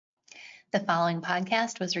The following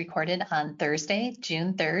podcast was recorded on Thursday,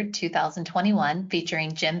 June 3rd, 2021,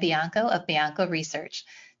 featuring Jim Bianco of Bianco Research.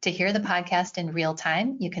 To hear the podcast in real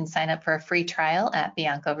time, you can sign up for a free trial at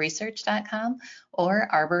biancoresearch.com or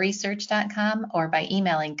arborresearch.com or by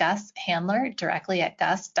emailing Gus Handler directly at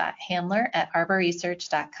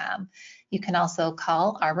gus.handler@arborresearch.com. You can also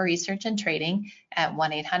call Arbor Research and Trading at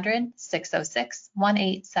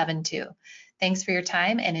 1-800-606-1872. Thanks for your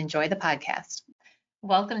time and enjoy the podcast.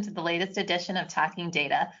 Welcome to the latest edition of Talking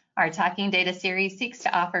Data. Our Talking Data series seeks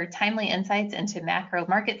to offer timely insights into macro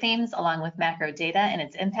market themes along with macro data and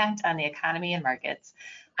its impact on the economy and markets.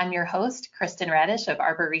 I'm your host, Kristen Radish of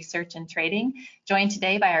Arbor Research and Trading, joined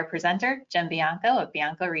today by our presenter, Jim Bianco of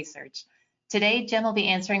Bianco Research. Today, Jim will be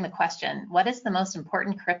answering the question, what is the most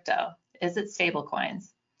important crypto? Is it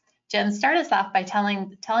stablecoins? Jim, start us off by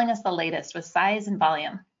telling us the latest with size and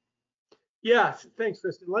volume. Yes, thanks,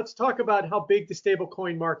 Kristen. Let's talk about how big the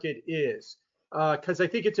stablecoin market is, because I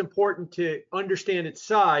think it's important to understand its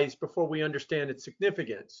size before we understand its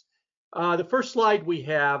significance. The first slide we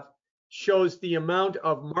have shows the amount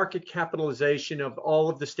of market capitalization of all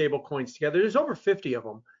of the stablecoins together. There's over 50 of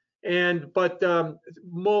them, but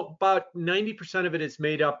about 90% of it is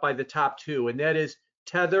made up by the top two, and that is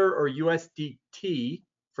Tether, or USDT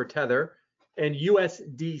for Tether, and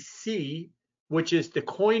USDC, which is the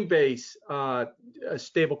Coinbase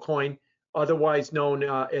stablecoin, otherwise known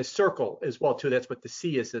as Circle as well too. That's what the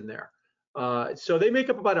C is in there. So they make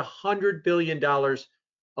up about $100 billion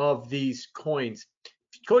of these coins.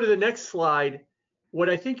 If you go to the next slide, what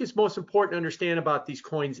I think is most important to understand about these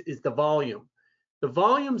coins is the volume. The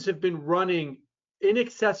volumes have been running in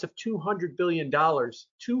excess of $200 billion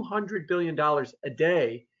a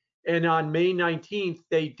day. And on May 19th,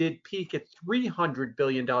 they did peak at $300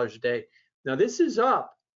 billion a day. Now, this is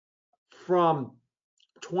up from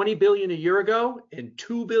 20 billion a year ago and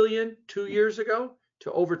 2 billion 2 years ago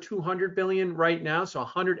to over 200 billion right now, so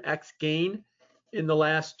 100x gain in the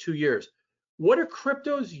last 2 years. What are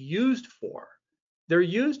cryptos used for? They're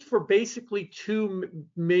used for basically two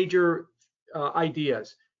major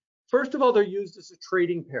ideas. First of all, they're used as a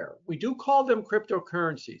trading pair. We do call them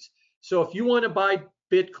cryptocurrencies. So if you want to buy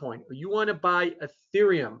Bitcoin or you want to buy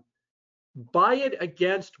Ethereum, buy it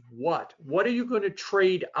against what? What are you going to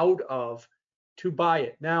trade out of to buy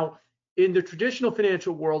it? Now, in the traditional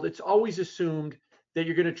financial world, it's always assumed that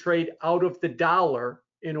you're going to trade out of the dollar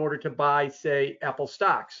in order to buy, say, Apple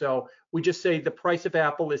stock. So we just say the price of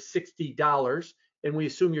Apple is $60, and we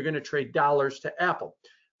assume you're going to trade dollars to Apple.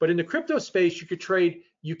 But in the crypto space, you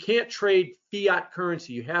can't trade fiat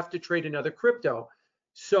currency. You have to trade another crypto.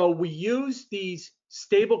 So we use these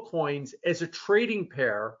stable coins as a trading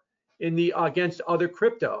pair against other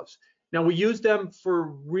cryptos. Now, we use them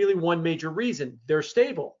for really one major reason. They're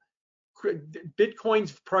stable.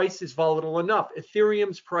 Bitcoin's price is volatile enough.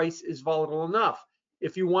 Ethereum's price is volatile enough.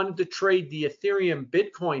 If you wanted to trade the Ethereum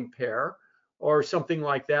Bitcoin pair or something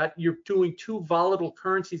like that, you're doing two volatile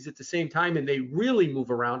currencies at the same time, and they really move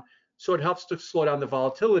around, so it helps to slow down the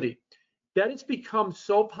volatility. That has become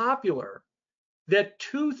so popular that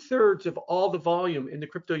 2/3 of all the volume in the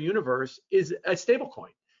crypto universe is a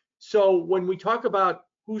stablecoin. So when we talk about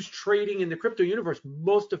who's trading in the crypto universe,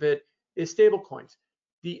 most of it is stablecoins.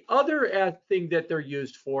 The other thing that they're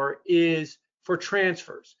used for is for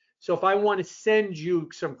transfers. So if I want to send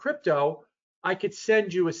you some crypto, I could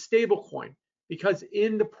send you a stablecoin, because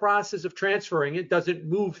in the process of transferring, it doesn't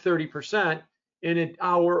move 30% in an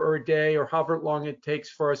hour or a day or however long it takes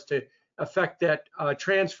for us to affect that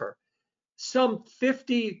transfer. Some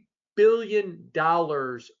 $50 billion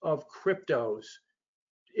of cryptos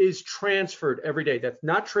is transferred every day. That's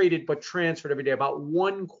not traded, but transferred every day. About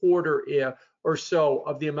 1/4 or so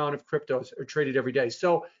of the amount of cryptos are traded every day.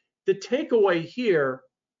 So the takeaway here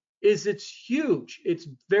is it's huge. It's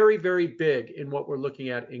very, very big in what we're looking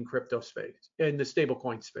at in crypto space, in the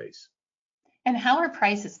stablecoin space. And how are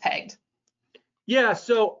prices pegged? Yeah,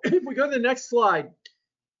 so if we go to the next slide,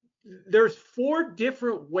 there's 4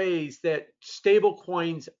 different ways that stable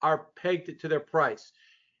coins are pegged to their price.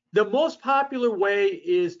 The most popular way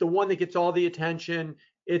is the one that gets all the attention.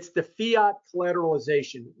 It's the fiat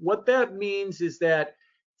collateralization. What that means is that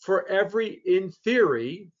in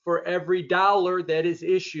theory, for every dollar that is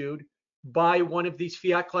issued by one of these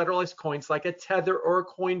fiat collateralized coins, like a Tether or a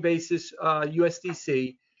Coinbase's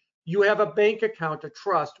USDC, you have a bank account, a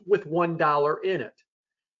trust with $1 in it.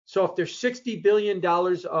 So if there's $60 billion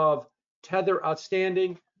of Tether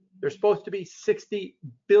outstanding, there's supposed to be $60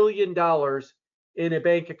 billion in a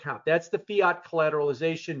bank account. That's the fiat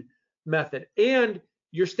collateralization method. And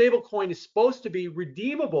your stable coin is supposed to be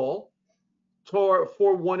redeemable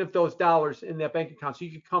for one of those dollars in that bank account. So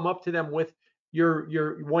you could come up to them with your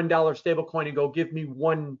 $1 stable coin and go, give me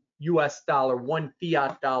one US dollar, one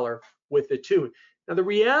fiat dollar with it too. Now the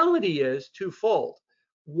reality is twofold.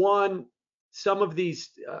 One, some of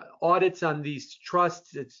these audits on these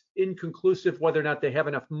trusts, it's inconclusive whether or not they have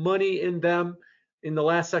enough money in them. In the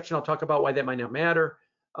last section, I'll talk about why that might not matter.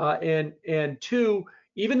 And two,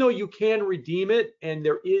 even though you can redeem it and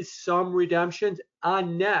there is some redemptions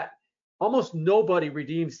on net, almost nobody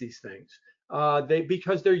redeems these things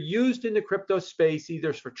because they're used in the crypto space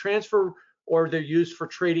either for transfer or they're used for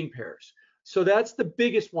trading pairs. So that's the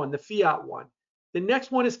biggest one, the fiat one. The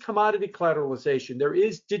next one is commodity collateralization. There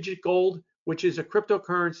is DigiGold, which is a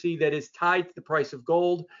cryptocurrency that is tied to the price of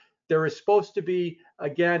gold. There is supposed to be,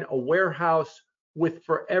 again, a warehouse with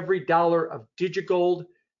for every dollar of DigiGold,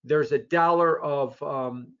 there's a dollar of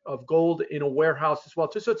gold in a warehouse as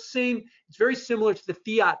well. So it's very similar to the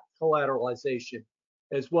fiat collateralization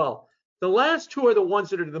as well. The last two are the ones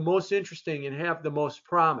that are the most interesting and have the most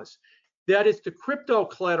promise. That is the crypto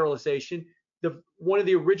collateralization. One of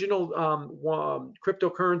the original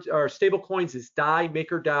cryptocurrency or stable coins is DAI,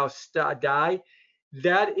 MakerDAO DAI.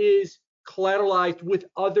 That is collateralized with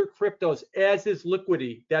other cryptos, as is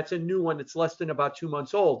Liquity. That's a new one that's less than about 2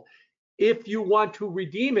 months old. If you want to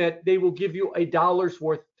redeem it, they will give you $1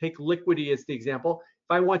 worth. Take Liquity as the example.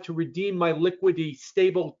 If I want to redeem my Liquity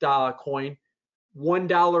stable coin,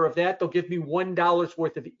 $1 of that, they'll give me $1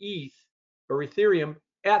 worth of ETH or Ethereum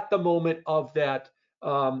at the moment of that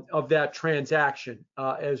transaction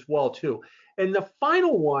as well too. And the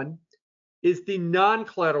final one is the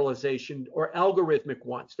non-collateralization or algorithmic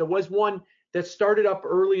ones. There was one that started up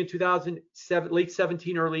early in 2007, late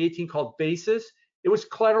 17, early 18 called Basis. It was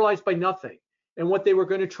collateralized by nothing. And what they were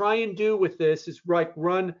going to try and do with this is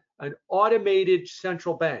run an automated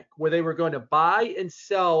central bank where they were going to buy and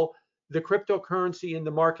sell the cryptocurrency in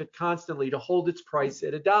the market constantly to hold its price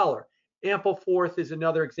at $1. Ampleforth is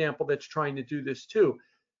another example that's trying to do this too.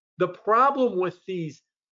 The problem with these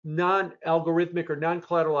non-algorithmic or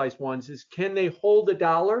non-collateralized ones is, can they hold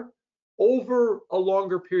 $1 over a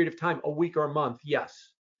longer period of time, a week or a month? Yes.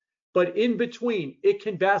 But in between, it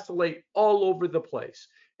can vacillate all over the place.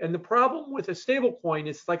 And the problem with a stable coin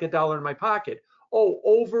is it's like $1 in my pocket. Oh,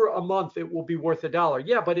 over a month, it will be worth $1.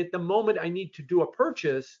 Yeah, but at the moment I need to do a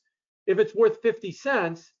purchase, if it's worth 50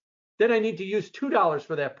 cents, then I need to use $2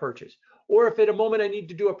 for that purchase. Or if at a moment I need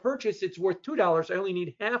to do a purchase, it's worth $2, I only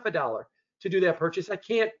need half $1 to do that purchase. I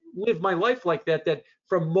can't live my life like that, that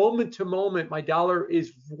from moment to moment, my dollar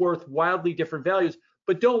is worth wildly different values.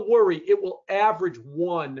 But don't worry, it will average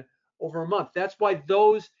 1 over a month. That's why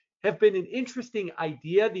those have been an interesting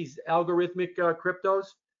idea, these algorithmic cryptos,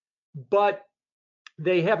 but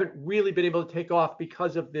they haven't really been able to take off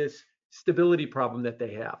because of this stability problem that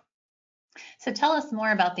they have. So tell us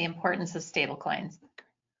more about the importance of stablecoins.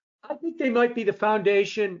 I think they might be the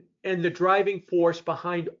foundation and the driving force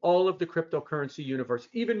behind all of the cryptocurrency universe,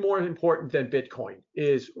 even more important than Bitcoin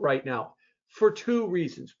is right now, for two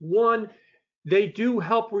reasons. One, they do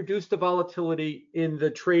help reduce the volatility in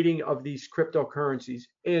the trading of these cryptocurrencies.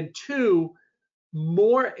 And two,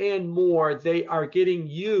 more and more they are getting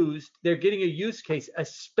used, they're getting a use case,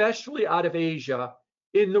 especially out of Asia,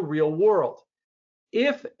 in the real world.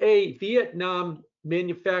 If a Vietnam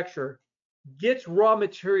manufacturer gets raw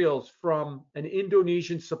materials from an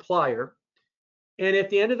Indonesian supplier, and at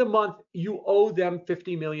the end of the month, you owe them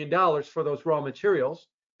 $50 million for those raw materials,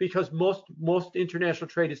 because most international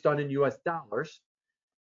trade is done in US dollars,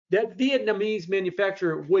 that Vietnamese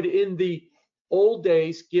manufacturer would, in the old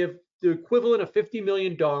days, give the equivalent of 50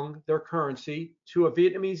 million dong, their currency, to a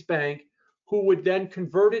Vietnamese bank, who would then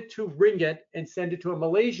convert it to ringgit and send it to a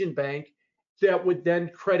Malaysian bank that would then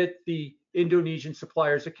credit the Indonesian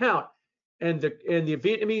supplier's account. And the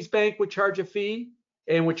Vietnamese bank would charge a fee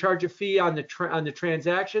and would charge a fee on the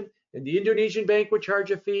transaction, and the Indonesian bank would charge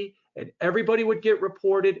a fee, and everybody would get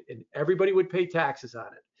reported and everybody would pay taxes on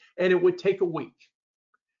it. And it would take a week.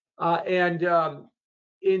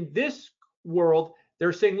 In this world,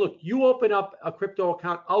 they're saying, look, you open up a crypto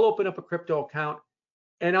account, I'll open up a crypto account,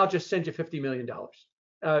 and I'll just send you $50 million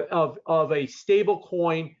of a stable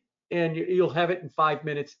coin, and you'll have it in 5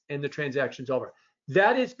 minutes and the transaction's over.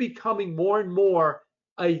 That is becoming more and more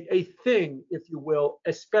a thing, if you will,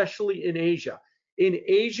 especially in Asia. In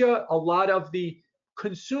Asia, a lot of the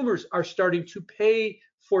consumers are starting to pay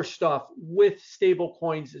for stuff with stable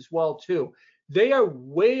coins as well too. They are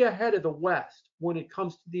way ahead of the West when it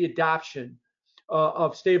comes to the adoption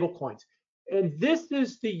of stable coins. And this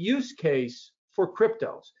is the use case for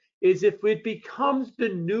cryptos, is if it becomes the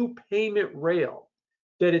new payment rail,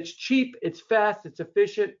 that it's cheap, it's fast, it's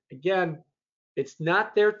efficient. Again, It's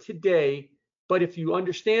not there today, but if you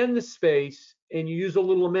understand the space and you use a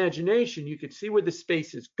little imagination, you could see where the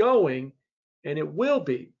space is going, and it will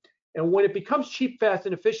be. And when it becomes cheap, fast,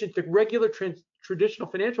 and efficient, the regular traditional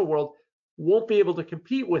financial world won't be able to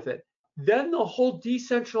compete with it. Then the whole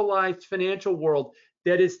decentralized financial world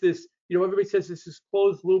that is this, everybody says this is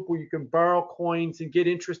closed loop where you can borrow coins and get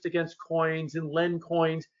interest against coins and lend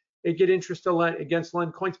coins and get interest against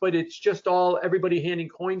lend coins, but it's just all everybody handing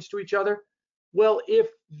coins to each other. Well, if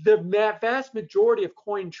the vast majority of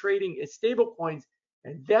coin trading is stable coins,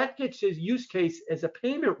 and that gets its use case as a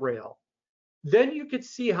payment rail, then you could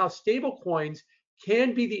see how stable coins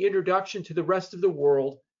can be the introduction to the rest of the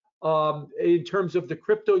world in terms of the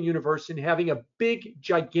crypto universe and having a big,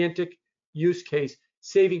 gigantic use case,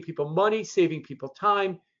 saving people money, saving people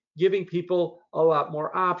time, giving people a lot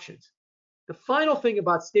more options. The final thing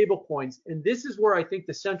about stable coins, and this is where I think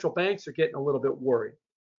the central banks are getting a little bit worried.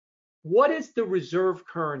 What is the reserve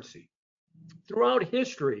currency? Throughout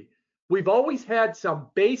history, we've always had some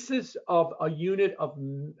basis of a unit of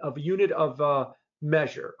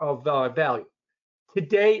measure of value.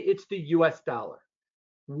 Today, it's the U.S. dollar.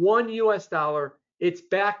 $1 US, it's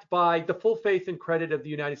backed by the full faith and credit of the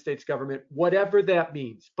United States government, whatever that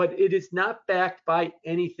means. But it is not backed by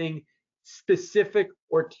anything specific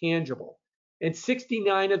or tangible. And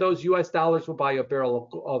 69 of those US dollars will buy a barrel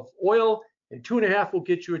of oil, and 2.5 will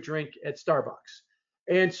get you a drink at Starbucks.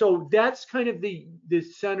 And so that's kind of the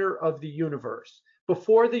center of the universe.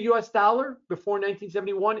 Before the US dollar, before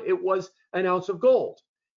 1971, it was an ounce of gold.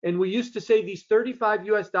 And we used to say these 35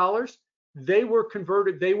 US dollars, they were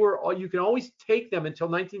converted. You can always take them until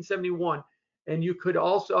 1971. And you could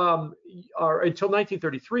also, or until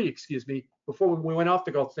 1933, excuse me, before we went off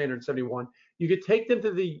the gold standard in 71, you could take them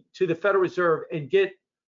to the Federal Reserve and get,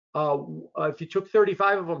 if you took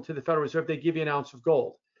 35 of them to the Federal Reserve, they give you an ounce of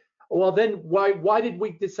gold. Well, then why did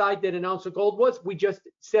we decide that an ounce of gold was? We just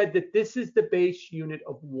said that this is the base unit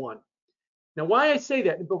of one. Now, why I say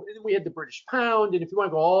that, we had the British pound, and if you want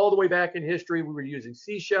to go all the way back in history, we were using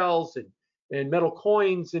seashells and metal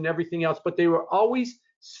coins and everything else, but they were always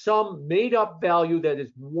some made up value that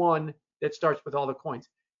is one that starts with all the coins,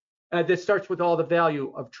 that starts with all the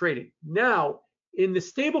value of trading. Now, in the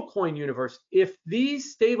stable coin universe, if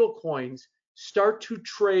these stable coins start to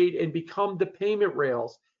trade and become the payment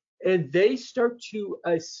rails, and they start to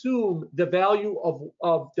assume the value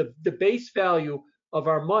of the base value of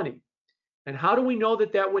our money. And how do we know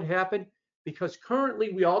that that would happen? Because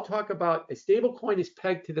currently we all talk about a stable coin is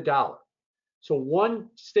pegged to the dollar. So one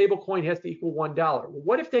stable coin has to equal $1. Well,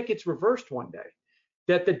 what if that gets reversed one day?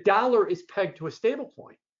 That the dollar is pegged to a stable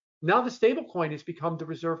coin. Now the stable coin has become the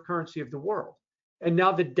reserve currency of the world. And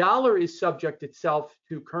now the dollar is subject itself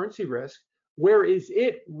to currency risk. Where is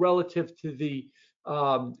it relative to the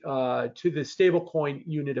stablecoin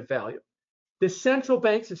unit of value? The central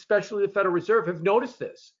banks, especially the Federal Reserve, have noticed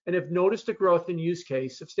this and have noticed the growth in use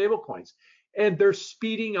case of stablecoins, and they're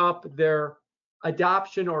speeding up their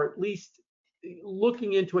adoption, or at least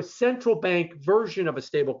looking into a central bank version of a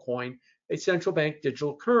stablecoin, a central bank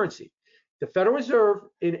digital currency. The Federal Reserve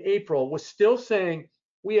in April was still saying,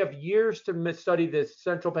 we have years to study this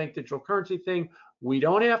central bank digital currency thing. We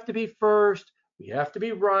don't have to be first. We have to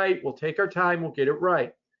be right. We'll take our time. We'll get it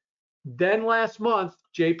right. Then last month,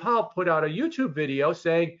 Jay Powell put out a YouTube video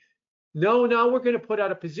saying, no, now we're going to put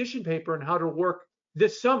out a position paper on how to work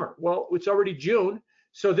this summer. Well, it's already June,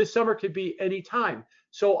 so this summer could be any time.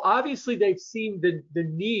 So obviously they've seen the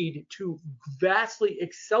need to vastly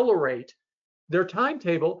accelerate their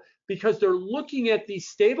timetable, because they're looking at these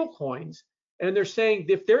stable coins and they're saying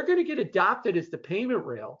if they're going to get adopted as the payment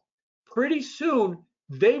rail, pretty soon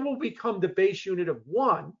they will become the base unit of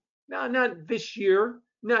one. Now, not this year,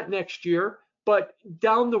 not next year, but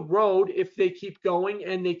down the road, if they keep going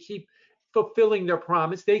and they keep fulfilling their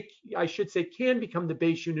promise, they, I should say, can become the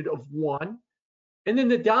base unit of one. And then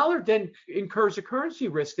the dollar then incurs a currency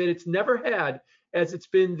risk that it's never had, as it's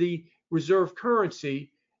been the reserve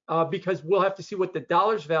currency, because we'll have to see what the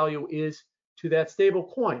dollar's value is to that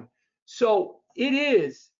stable coin. So it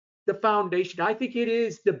is the foundation. I think it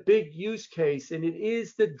is the big use case, and it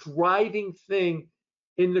is the driving thing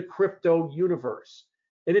in the crypto universe.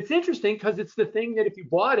 And it's interesting because it's the thing that if you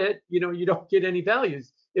bought it, you don't get any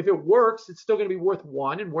values. If it works, it's still going to be worth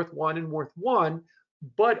one and worth one and worth one.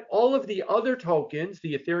 But all of the other tokens,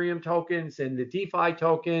 the Ethereum tokens and the DeFi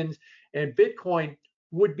tokens and Bitcoin,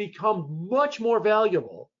 would become much more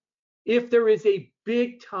valuable if there is a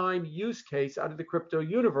big time use case out of the crypto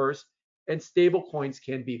universe, and stable coins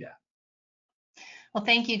can be that. Well,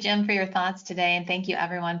 thank you, Jim, for your thoughts today, and thank you,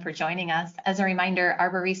 everyone, for joining us. As a reminder,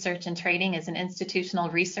 Arbor Research and Trading is an institutional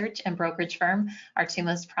research and brokerage firm. Our two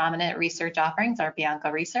most prominent research offerings are Bianco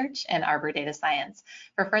Research and Arbor Data Science.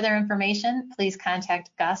 For further information, please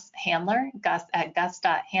contact Gus Handler,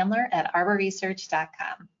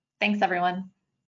 gus@gus.handler@arborresearch.com. Thanks, everyone.